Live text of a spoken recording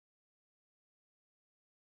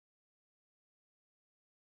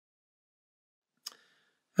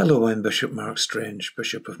Hello, I'm Bishop Mark Strange,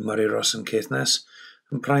 Bishop of Moray, Ross and Caithness,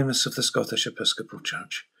 and Primus of the Scottish Episcopal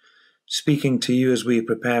Church, speaking to you as we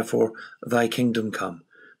prepare for Thy Kingdom Come,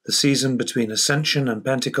 the season between Ascension and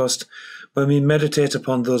Pentecost, when we meditate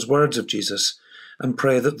upon those words of Jesus and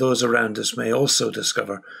pray that those around us may also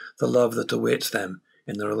discover the love that awaits them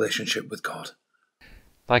in their relationship with God.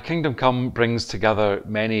 Thy Kingdom Come brings together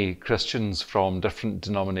many Christians from different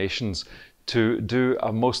denominations to do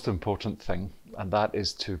a most important thing, and that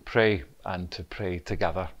is to pray and to pray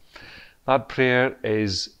together. That prayer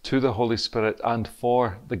is to the Holy Spirit and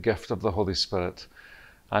for the gift of the Holy Spirit.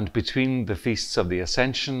 And between the feasts of the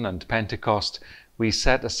Ascension and Pentecost, we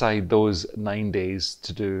set aside those 9 days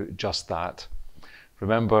to do just that.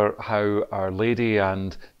 Remember how Our Lady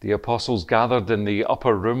and the apostles gathered in the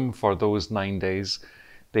upper room for those 9 days.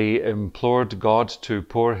 They implored God to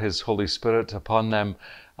pour His Holy Spirit upon them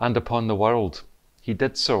and upon the world. He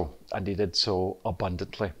did so, and He did so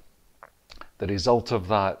abundantly. The result of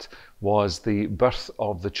that was the birth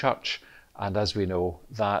of the Church, and as we know,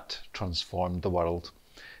 that transformed the world.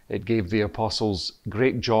 It gave the apostles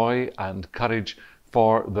great joy and courage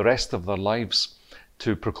for the rest of their lives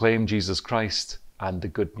to proclaim Jesus Christ and the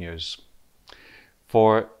good news.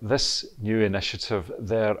 For this new initiative,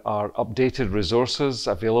 there are updated resources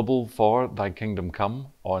available for Thy Kingdom Come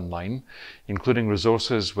online, including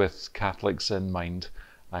resources with Catholics in mind.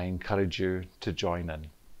 I encourage you to join in.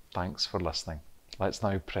 Thanks for listening. Let's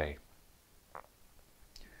now pray.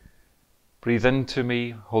 Breathe into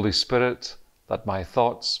me, Holy Spirit, that my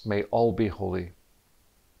thoughts may all be holy.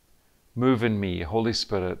 Move in me, Holy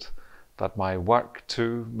Spirit, that my work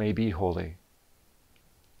too may be holy.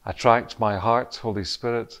 Attract my heart, Holy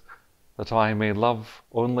Spirit, that I may love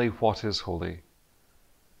only what is holy.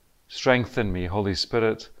 Strengthen me, Holy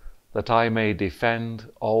Spirit, that I may defend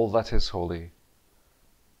all that is holy.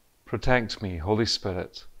 Protect me, Holy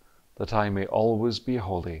Spirit, that I may always be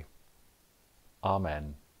holy.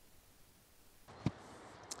 Amen.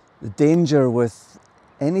 The danger with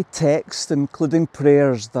any text, including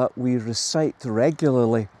prayers that we recite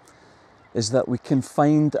regularly, is that we can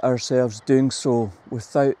find ourselves doing so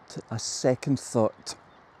without a second thought.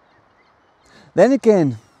 Then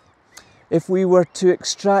again, if we were to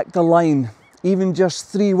extract a line, even just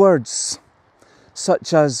 3 words,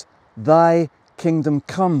 such as Thy Kingdom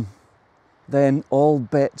Come, then all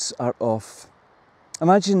bets are off.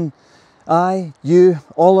 Imagine I, you,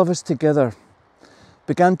 all of us together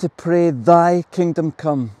began to pray Thy Kingdom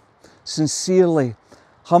Come, sincerely,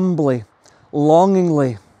 humbly,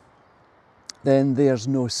 longingly. Then there's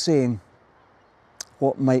no saying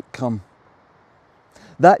what might come.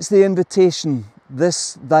 That's the invitation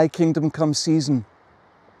this Thy Kingdom Come season.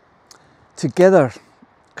 Together,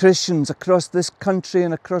 Christians across this country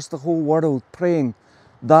and across the whole world praying,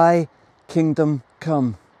 Thy Kingdom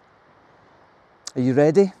Come. Are you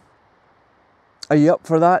ready? Are you up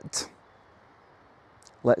for that?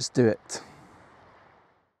 Let's do it.